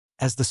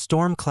As the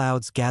storm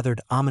clouds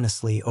gathered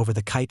ominously over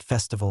the Kite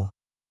festival,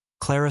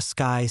 Clara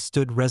Sky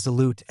stood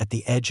resolute at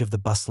the edge of the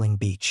bustling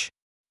beach.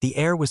 The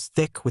air was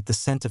thick with the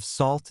scent of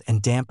salt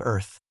and damp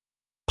earth,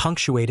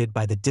 punctuated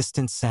by the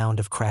distant sound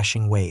of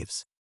crashing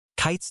waves.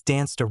 Kites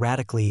danced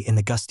erratically in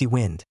the gusty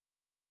wind,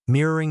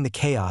 mirroring the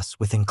chaos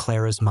within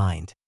Clara's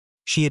mind.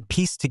 She had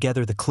pieced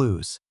together the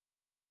clues: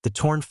 the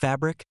torn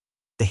fabric,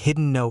 the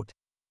hidden note,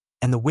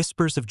 and the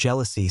whispers of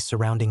jealousy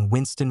surrounding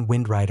Winston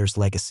Windrider's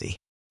legacy.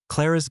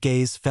 Clara's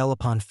gaze fell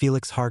upon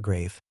Felix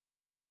Hargrave,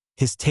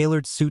 his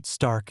tailored suit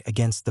stark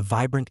against the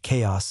vibrant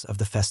chaos of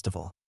the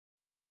festival.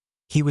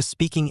 He was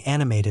speaking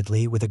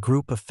animatedly with a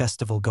group of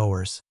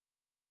festival-goers,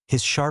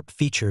 his sharp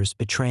features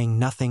betraying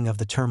nothing of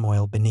the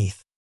turmoil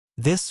beneath.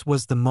 This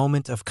was the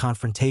moment of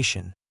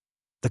confrontation,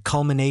 the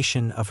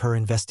culmination of her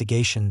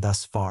investigation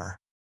thus far.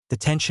 The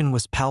tension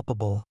was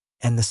palpable,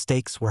 and the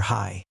stakes were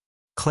high.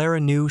 Clara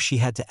knew she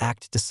had to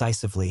act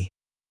decisively,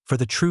 for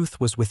the truth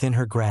was within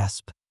her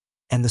grasp,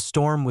 and the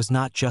storm was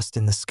not just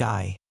in the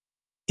sky.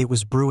 It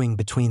was brewing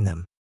between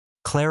them.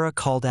 Clara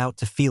called out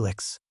to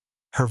Felix,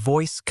 her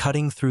voice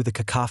cutting through the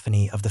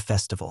cacophony of the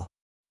festival.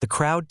 The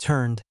crowd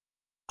turned,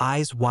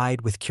 eyes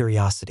wide with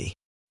curiosity.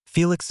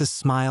 Felix's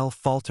smile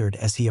faltered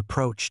as he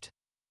approached,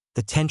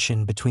 the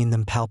tension between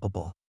them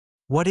palpable.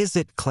 "What is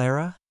it,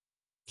 Clara?"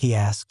 he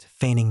asked,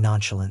 feigning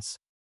nonchalance.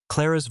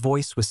 Clara's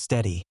voice was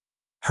steady,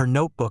 her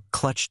notebook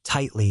clutched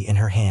tightly in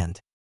her hand.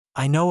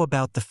 "I know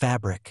about the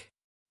fabric.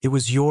 It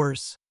was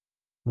yours,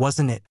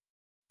 wasn't it?"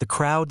 The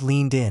crowd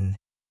leaned in,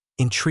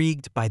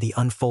 intrigued by the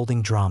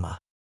unfolding drama.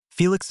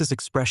 Felix's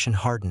expression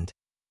hardened,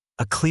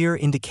 a clear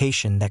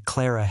indication that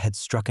Clara had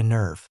struck a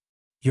nerve.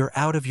 "You're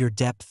out of your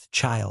depth,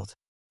 child.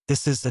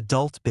 This is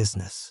adult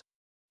business."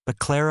 But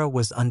Clara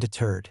was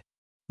undeterred.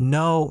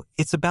 "No,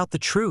 it's about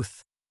the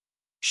truth,"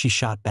 she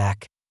shot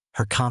back,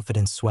 her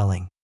confidence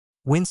swelling.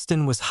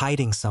 "Winston was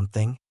hiding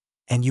something,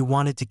 and you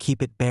wanted to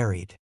keep it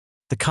buried."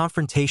 The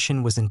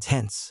confrontation was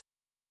intense,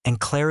 and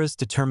Clara's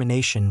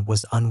determination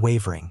was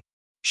unwavering.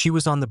 She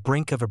was on the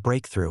brink of a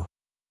breakthrough,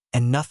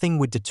 and nothing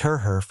would deter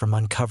her from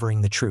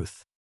uncovering the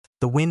truth.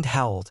 The wind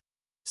howled,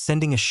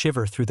 sending a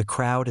shiver through the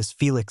crowd as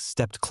Felix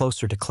stepped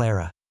closer to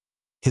Clara,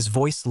 his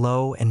voice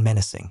low and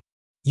menacing.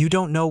 "You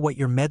don't know what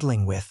you're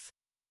meddling with,"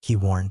 he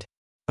warned.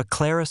 But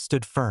Clara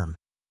stood firm,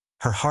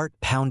 her heart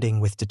pounding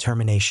with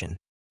determination.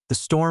 The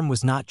storm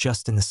was not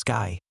just in the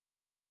sky.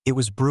 It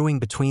was brewing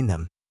between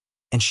them,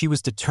 and she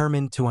was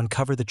determined to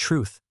uncover the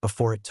truth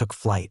before it took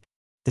flight.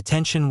 The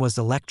tension was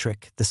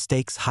electric, the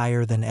stakes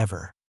higher than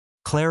ever.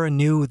 Clara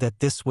knew that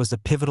this was a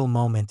pivotal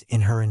moment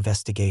in her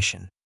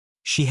investigation.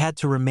 She had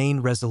to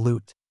remain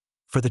resolute,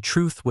 for the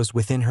truth was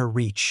within her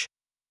reach,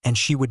 and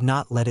she would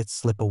not let it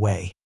slip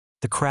away.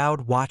 The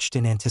crowd watched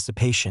in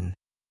anticipation,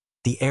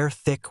 the air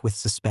thick with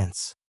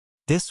suspense.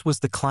 This was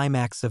the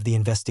climax of the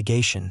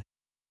investigation,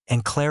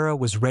 and Clara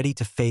was ready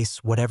to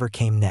face whatever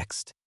came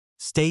next.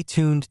 Stay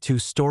tuned to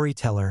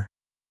Storyteller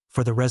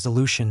for the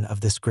resolution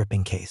of this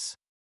gripping case.